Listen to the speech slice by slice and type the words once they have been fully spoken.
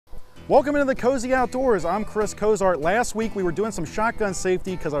Welcome into the Cozy Outdoors. I'm Chris Cozart. Last week we were doing some shotgun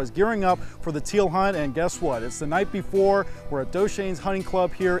safety because I was gearing up for the teal hunt, and guess what? It's the night before. We're at Chenes Hunting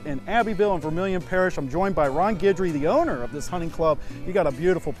Club here in Abbeville in Vermilion Parish. I'm joined by Ron Guidry, the owner of this hunting club. You got a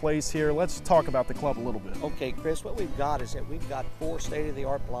beautiful place here. Let's talk about the club a little bit. Okay, Chris, what we've got is that we've got 4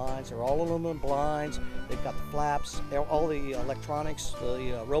 state-of-the-art blinds. They're all aluminum blinds. They've got the flaps, all the electronics,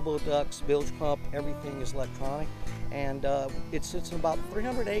 the robo ducks, bilge pump, everything is electronic. And it sits in about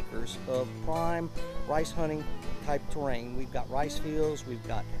 300 acres of prime rice hunting type terrain. We've got rice fields, we've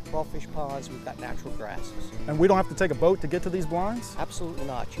got crawfish ponds, we've got natural grasses. And we don't have to take a boat to get to these blinds? Absolutely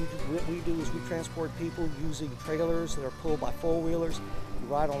not. What we do is we transport people using trailers that are pulled by four-wheelers. You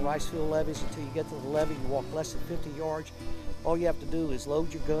ride on rice field levees until you get to the levee. You walk less than 50 yards. All you have to do is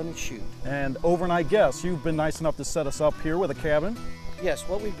load your gun and shoot. And overnight guests, you've been nice enough to set us up here with a cabin. Yes,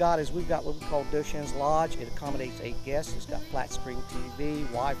 what we've got is we've got what we call Deux Chenes Lodge. It accommodates 8 guests. It's got flat screen TV,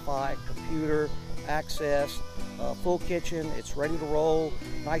 Wi-Fi, computer, access, full kitchen. It's ready to roll.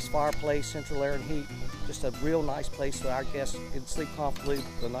 Nice fireplace, central air and heat. Just a real nice place so our guests can sleep comfortably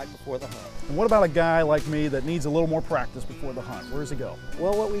the night before the hunt. And what about a guy like me that needs a little more practice before the hunt? Where does he go?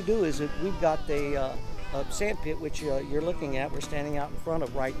 Well, what we do is that we've got a sand pit, which you're looking at. We're standing out in front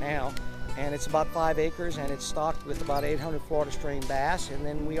of right now. And it's about 5 acres, and it's stocked with about 800 Florida strain bass. And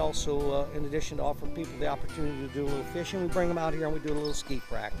then we also, in addition to offering people the opportunity to do a little fishing, we bring them out here and we do a little ski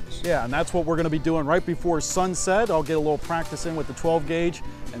practice. Yeah, and that's what we're going to be doing right before sunset. I'll get a little practice in with the 12 gauge,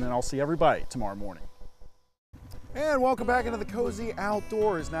 and then I'll see everybody tomorrow morning. And welcome back into the Cozy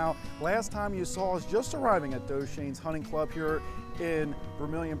Outdoors. Now, last time you saw us just arriving at Deux Chenes Hunting Club here in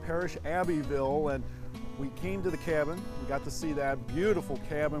Vermilion Parish, Abbeville, and we came to the cabin. We got to see that beautiful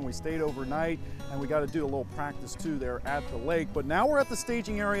cabin. We stayed overnight, and we got to do a little practice too there at the lake. But now we're at the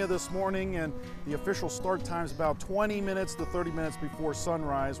staging area this morning, and the official start time is about 20 minutes to 30 minutes before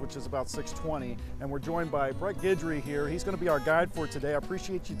sunrise, which is about 6:20. And we're joined by Brett Guidry here. He's going to be our guide for today. I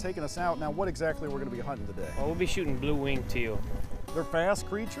appreciate you taking us out. Now, what exactly we're going to be hunting today? Well, we'll be shooting blue-winged teal. They're fast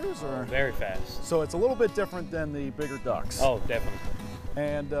creatures, or? Very fast. So it's a little bit different than the bigger ducks. Oh, definitely.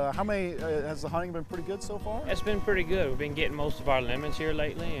 And how many, has the hunting been pretty good so far? It's been pretty good. We've been getting most of our limits here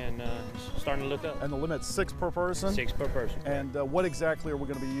lately, and starting to look up. And the limit's 6 per person? 6 per person. And what exactly are we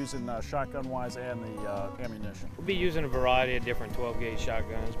going to be using shotgun-wise and the ammunition? We'll be using a variety of different 12-gauge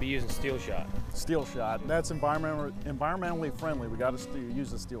shotguns. We'll be using steel shot. Steel shot. That's environmentally friendly. We got to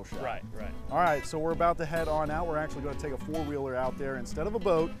use the steel shot. Right, right. All right, so we're about to head on out. We're actually going to take a 4-wheeler out there instead of a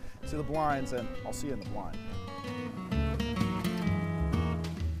boat to the blinds, and I'll see you in the blind.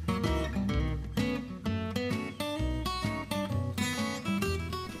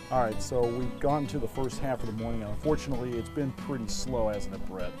 All right, so we've gone to the first half of the morning, and unfortunately, it's been pretty slow, hasn't it,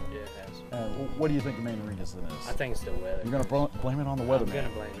 Brett? Yeah, it has. What do you think the main reason is? I think it's the weather. You're going to blame it on the weather, man?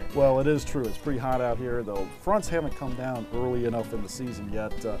 I'm going to blame it. Well, it is true. It's pretty hot out here. The fronts haven't come down early enough in the season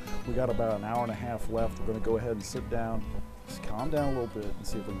yet. We got about an hour and a half left. We're going to go ahead and sit down, just calm down a little bit, and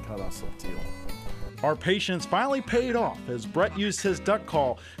see if we can cut us some teal. Our patience finally paid off as Brett used his duck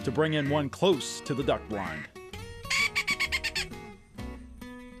call to bring in one close to the duck blind.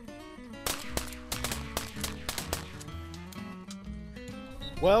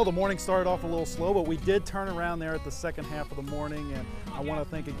 Well, the morning started off a little slow, but we did turn around there at the second half of the morning, and I want to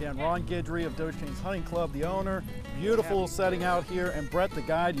thank again Ron Guidry of Deux Chenes Hunting Club, the owner. Beautiful setting out here, and Brett, the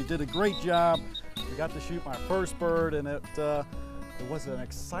guide, you did a great job. We got to shoot my first bird, and it was an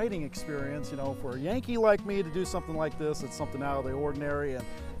exciting experience. You know, for a Yankee like me to do something like this, it's something out of the ordinary. And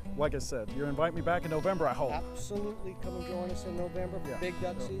like I said, you're inviting me back in November, I hope. Absolutely, come and join us in November for big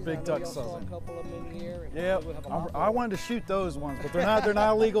duck season. Big duck season. Saw a couple of them in here. Yeah, I wanted to shoot those ones, but they're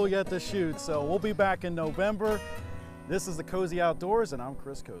not legal yet to shoot. So we'll be back in November. This is the Cozy Outdoors, and I'm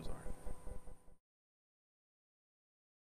Chris Cozart.